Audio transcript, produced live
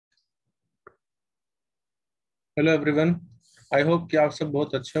Hello everyone. I hope कि आप सब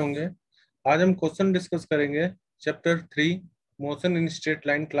बहुत अच्छे होंगे। आज हम क्वेश्चन डिस्कस करेंगे chapter 3 motion in straight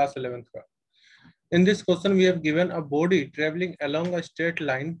line class 11th का। In this question we have given a body travelling along a straight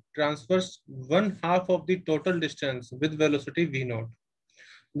line transverse one half of the total distance with velocity v not.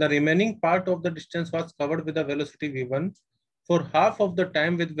 The remaining part of the distance was covered with the velocity v1 for half of the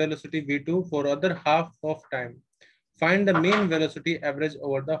time with velocity v2 for other half of time. Find the mean velocity average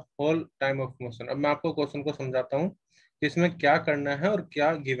over the whole time of motion. अब मैं आपको question को समझाता हूँ कि इसमें क्या करना है और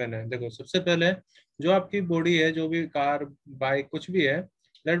क्या गिवन है। देखो, सबसे पहले जो आपकी बॉडी है, जो भी कार बाइक कुछ भी है,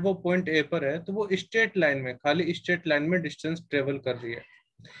 लेट वो पॉइंट ए पर है, तो वो स्ट्रेट लाइन में, खाली स्ट्रेट लाइन में डिस्टेंस ट्रेवल कर रही है।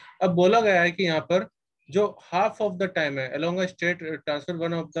 अब बोला गया है कि यहाँ पर जो हाफ ऑफ द टाइम है along a straight transfer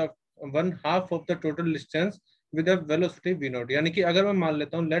one half of the total distance with a velocity v not. यानी कि अगर मैं मान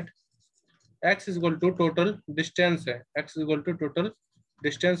लेता हूँ late x is equal to total distance है, x is equal to total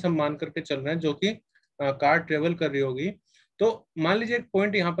distance हम मान करके चल रहे हैं जो कि कार ट्रेवल कर रही होगी। तो मान लीजिए एक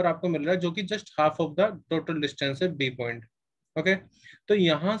पॉइंट यहाँ पर आपको मिल रहा है जो कि just half of the total distance है, बी पॉइंट। ओके, तो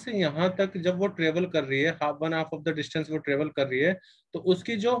यहाँ से यहाँ तक जब वो ट्रेवल कर रही है, one half of the distance वो ट्रेवल कर रही है, तो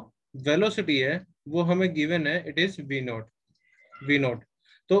उसकी जो वेलोसिटी है वो हमें गिवन है, इट इज वी नोट।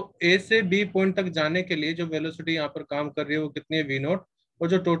 तो ए से बी पॉइंट तक जाने के लिए जो वेलोसिटी यहाँ पर काम कर रही है वो कितनी है, v नोट। और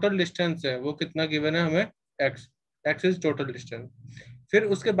जो टोटल डिस्टेंस है वो कितना गिवन है हमें, x इज टोटल डिस्टेंस। फिर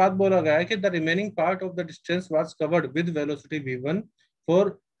उसके बाद बोला गया है कि the remaining part of the distance was covered with velocity v1 for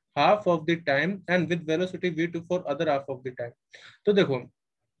half of the time and with velocity v2 for other half of the time. तो देखो,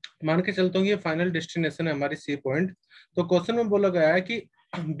 मान के चलता हूँ ये फाइनल डेस्टिनेशन है हमारी सी पॉइंट। तो क्वेश्चन में बोला गया है कि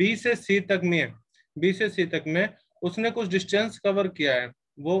बी से सी तक में, बी से सी तक में उसने कुछ डिस्टेंस कवर किया है,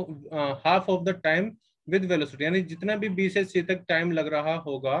 वो half of the time with velocity, यानी जितना भी बी से सी तक टाइम लग रहा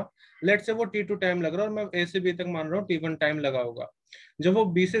होगा, लेट से वो t2 टाइम लग रहा है और मैं ए से बी तक मान रहा हूँ t1 टाइम लगा होगा। जब वो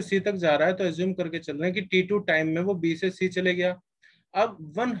बी से सी तक जा रहा है तो एज्यूम करके चल रहे हैं कि t2 टाइम में वो बी से सी चले गया। अब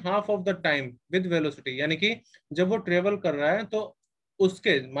one half of the time with velocity, यानी कि जब वो ट्रेवल कर रहा है तो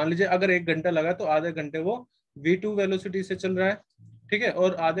उसके, मान लीजिए अगर 1 घंटा लगा तो आधे घंटे वो v2 वेलोसिटी से चल रहा है, ठीक है,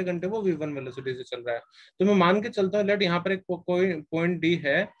 और आधे घंटे वो v1 वेलोसिटी से चल रहा है। तो मैं मान के चलता हूँ लेट यहाँ पर एक कोई पॉइंट डी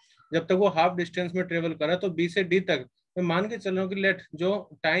है, जब तक वो हाफ डिस्टेंस में ट्रेवल कर रहा है तो बी से डी तक मैं मान के चल रहा हूँ कि लेट जो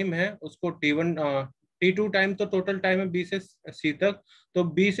टाइम है उसको t2 टाइम, तो टोटल टाइम है बी से सी तक, तो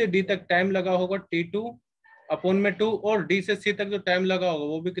बी से डी तक टाइम लगा होगा t2 अपॉन में 2, और डी से सी तक जो टाइम लगा होगा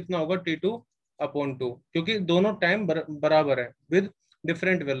वो भी कितना होगा, t2 अपॉन 2, क्योंकि दोनों टाइम बराबर है विद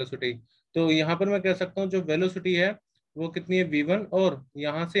डिफरेंट वेलोसिटी। तो यहाँ पर मैं कह सकता हूँ जो वेलोसिटी है वो कितनी है, v1, और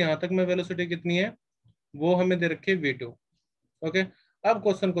यहाँ से यहाँ तक में वेलोसिटी कितनी है, वो हमें दे रखी है v2। ओके, अब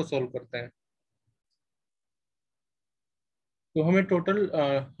क्वेश्चन को सोल्व करते हैं। तो हमें टोटल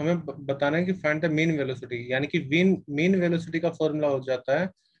हमें बताना है कि फाइंड द मीन वेलोसिटी, यानी कि मीन वेलोसिटी का फॉर्मूला हो जाता है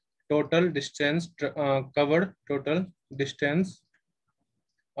total distance covered, total distance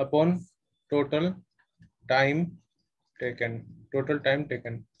upon total time taken, total time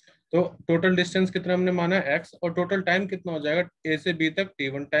taken. तो टोटल डिस्टेंस कितना हमने माना है, x, और टोटल टाइम कितना हो जाएगा, a से b तक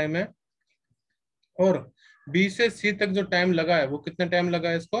t1 टाइम है, और b से c तक जो टाइम लगा है वो कितना टाइम लगा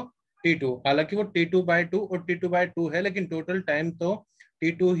है इसको, t2। हालांकि वो t2/2 और t2/2 है, लेकिन टोटल टाइम तो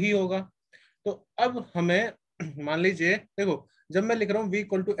t2 ही होगा। तो अब हमें मान लीजिए, देखो जब मैं लिख रहा हूँ v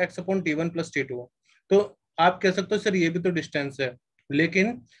equal to x upon t1 plus t2, तो आप कह सकते हो सर ये भी तो डिस्टेंस है,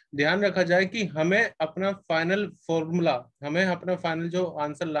 लेकिन ध्यान रखा जाए कि हमें अपना फाइनल फॉर्मूला, हमें अपना फाइनल जो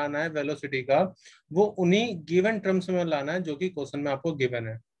आंसर लाना है वेलोसिटी का, वो उन्हीं गिवन टर्म्स में लाना है जो कि क्वेश्चन में आपको गिवन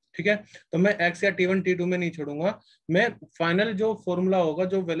है। ठीक है, तो मैं x या t1 t2 में नहीं छोड़ूंगा, मैं फाइनल जो फॉर्मूला होगा,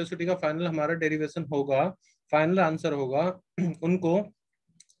 जो वेलोसिटी का फाइनल हमारा डेरिवेशन होगा, फाइनल आंसर होगा, उनको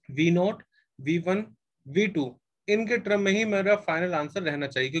v0, v1, v2, इनके टर्म में ही मेरा फाइनल आंसर रहना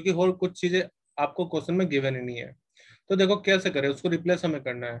चाहिए, क्योंकि और कुछ चीजें आपको क्वेश्चन में गिवन ही नहीं है। तो देखो कैसे करें, उसको रिप्लेस हमें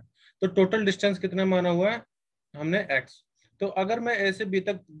करना है। तो टोटल डिस्टेंस कितना माना हुआ है हमने, x। तो अगर मैं a से b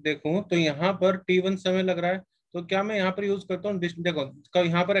तक देखूं तो यहाँ पर t1 समय लग रहा है, तो क्या मैं यहाँ पर यूज करता हूँ, देखो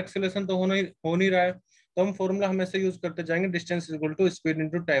यहाँ पर एक्सेलेरेशन तो हो नहीं रहा है, तो हम फॉर्मूला हमेशा यूज करते जाएंगे, distance equal to speed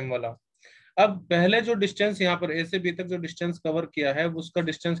into time वाला। अब पहले जो डिस्टेंस यहाँ पर ए से बी तक जो डिस्टेंस कवर किया है उसका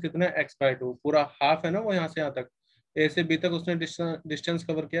डिस्टेंस कितना है, x/2, पूरा हाफ है ना वो, यहाँ से यहाँ तक ए से बी तक उसने डिस्टेंस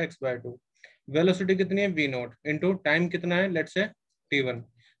कवर किया x/2। वेलोसिटी कितनी है, v0 इंटू टाइम कितना है, लेट से t1।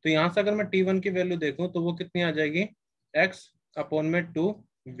 तो यहाँ से अगर मैं t1 की वैल्यू देखूं तो वो कितनी आ जाएगी, x अपॉन में 2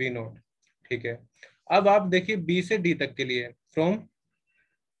 v0। ठीक है, अब आप देखिए बी से डी तक के लिए, from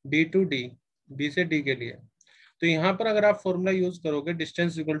B to D, B से डी के लिए, तो यहाँ पर अगर आप फॉर्मूला यूज करोगे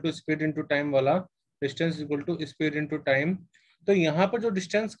distance equal to speed into time वाला, distance equal to speed into time, तो यहाँ पर जो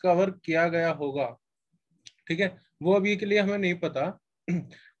डिस्टेंस कवर किया गया होगा, ठीक है, वो अभी के लिए हमें नहीं पता।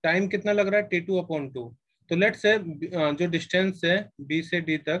 टाइम कितना लग रहा है, t2/2, तो लेट से जो डिस्टेंस है बी से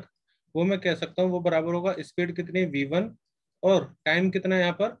डी तक, वो मैं कह सकता हूँ वो बराबर होगा स्पीड कितनी v1 और टाइम कितना है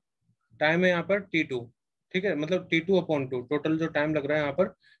यहाँ पर, टाइम है यहाँ पर t2। ठीक है, मतलब t2/2, टोटल जो टाइम लग रहा है यहाँ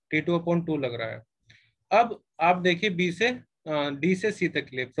पर t2/2 लग रहा है। अब आप देखिए बी से डी से सी तक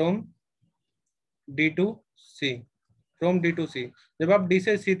के लिए, from D to C, from D to सी, जब आप डी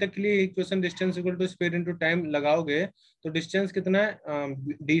से सी तक के लिए equation distance equal to speed into time लगाओगे तो डिस्टेंस कितना है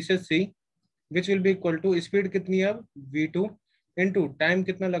डी से सी, which will be equal to speed कितनी है अब v2 इनटू टाइम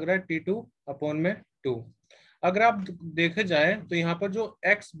कितना लग रहा है t2/2। अगर आप देखे जाए तो यहाँ पर जो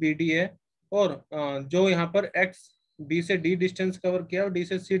एक्स बी डी है और जो यहाँ पर एक्स बी से डी डिस्टेंस कवर किया और डी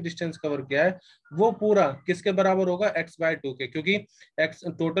से सी डिस्टेंस कवर किया है, वो पूरा किसके बराबर होगा, x/2 के, क्योंकि x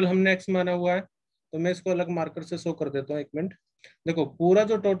टोटल हमने x माना हुआ है। तो मैं इसको अलग मार्कर से शो कर देता हूँ, एक मिनट। देखो पूरा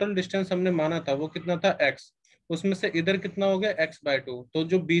जो टोटल डिस्टेंस हमने माना था वो कितना था x, उसमें से इधर कितना हो गया x/2, तो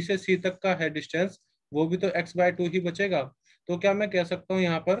जो b से c तक का है डिस्टेंस वो भी तो x/2 ही बचेगा। तो क्या मैं कह सकता हूँ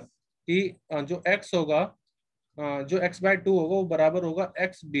यहाँ पर कि जो x होगा, जो x/2 होगा वो बराबर होगा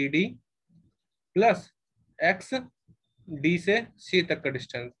x B D plus x D से सी तक का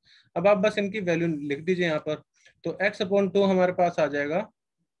डिस्टेंस। अब आप बस इनकी वैल्यू लिख दीजिए यहाँ पर, तो x/2 हमारे पास आ जाएगा,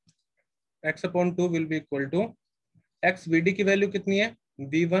 x/2 will be equal to x B D की वैल्यू कितनी है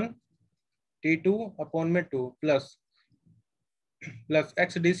v1 t2/2 plus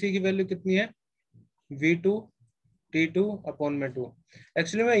x D C की वैल्यू कितनी है v2 t2/2।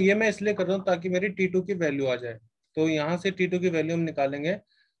 एक्चुअली मैं इसलिए कर रहा हूँ ताकि मेरी t2 की वैल्यू आ जाए, तो यहाँ से t2 की वैल्यू हम निकालेंगे।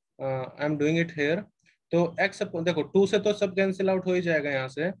 I am doing it here. तो x देखो 2 से तो सब कैंसिल आउट हो ही जाएगा यहाँ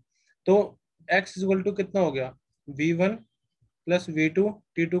से, तो x इक्वल टू कितना हो गया v1 प्लस v2,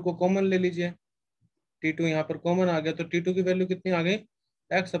 t2 को कॉमन ले लीजिए, t2 यहाँ पर कॉमन आ गया, तो t2 की वैल्यू कितनी आ गई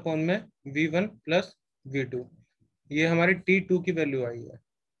x/v1 प्लस v2, ये हमारी t2 की वैल्यू आई है।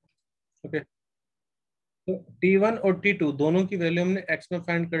 ओके, तो T1 और T2 दोनों की वैल्यू हमने x में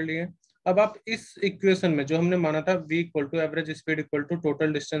फाइंड कर ली है। अब आप इस इक्वेशन में जो हमने माना था v equal to average speed equal to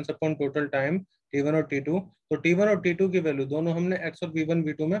total distance upon total time T1 और T2, तो T1 और T2 की वैल्यू दोनों हमने x और v1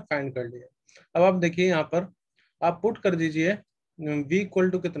 v2 में फाइंड कर ली है। अब आप देखिए यहाँ पर आप पुट कर दीजिए v इक्वल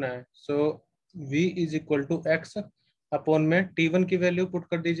टू कितना है, सो v is equal to x upon में T1 की वैल्यू पुट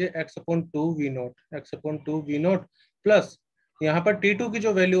कर दीजिए x/2 v0 प्लस यहाँ पर T2 की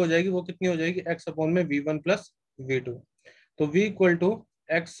जो वैल्यू हो जाएगी वो कितनी हो जाएगी x/v1 प्लस v2। तो v इक्वल टू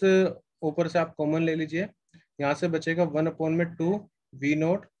x, ऊपर से आप कॉमन ले लीजिए, यहाँ से बचेगा 1/2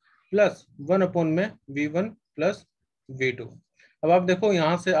 v0 plus 1/v1 plus v2। अब आप देखो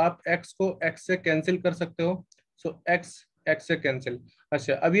यहाँ से आप x को x से कैंसिल कर सकते हो, सो x से कैंसिल।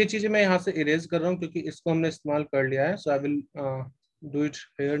 अच्छा, अब ये चीजें मैं यहाँ से इरेज कर रहा हूँ क्योंकि इसको हमने इस्तेमाल कर लिया है, सो I will do it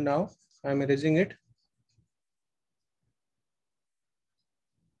here now, I am erasing it.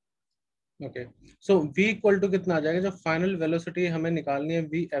 Okay, so v equal to कितना आ जाएगा, जो फाइनल वेलोसिटी हमें निकालनी है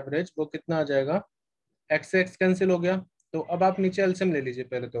v एवरेज, वो कितना आ जाएगा, x से x कैंसिल हो गया, तो अब आप नीचे एलसीएम ले लीजिए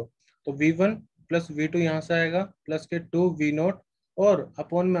पहले तो v1 प्लस v2 यहाँ से आएगा प्लस के 2v0 और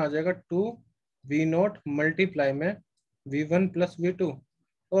अपॉन में आ जाएगा 2v0 मल्टीप्लाई में v1 प्लस v2,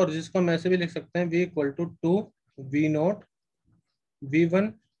 और जिसको हम ऐसे भी लिख सकते हैं v equal to 2v0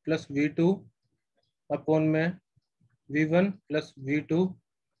 v1 plus v2 upon में v1 plus v2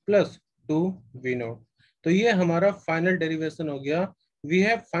 plus 2v0। तो ये हमारा फाइनल डेरिवेशन हो गया। We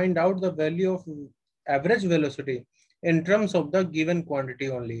have find out the value of average velocity in terms of the given quantity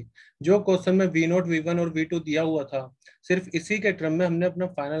only. जो question में v0 v1 और v2 दिया हुआ था, सिर्फ इसी के टर्म में हमने अपना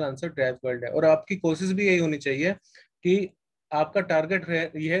फाइनल आंसर ड्राइव कर लिया। और आपकी कोशिश भी यही होनी चाहिए कि आपका टारगेट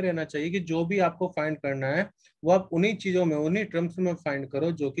यह रहना चाहिए कि जो भी आपको फाइंड करना है वो आप उन्हीं चीजों में, उन्हीं टर्म्स में फाइंड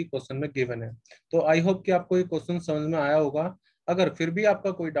करो जो कि क्वेश्चन में गिवन है। तो आई होप कि आपको ये क्वेश्चन समझ में आया होगा। अगर फिर भी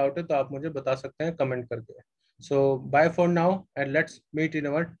आपका कोई डाउट है तो आप मुझे बता सकते हैं कमेंट करके। सो bye for now and let's meet in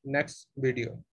our next video.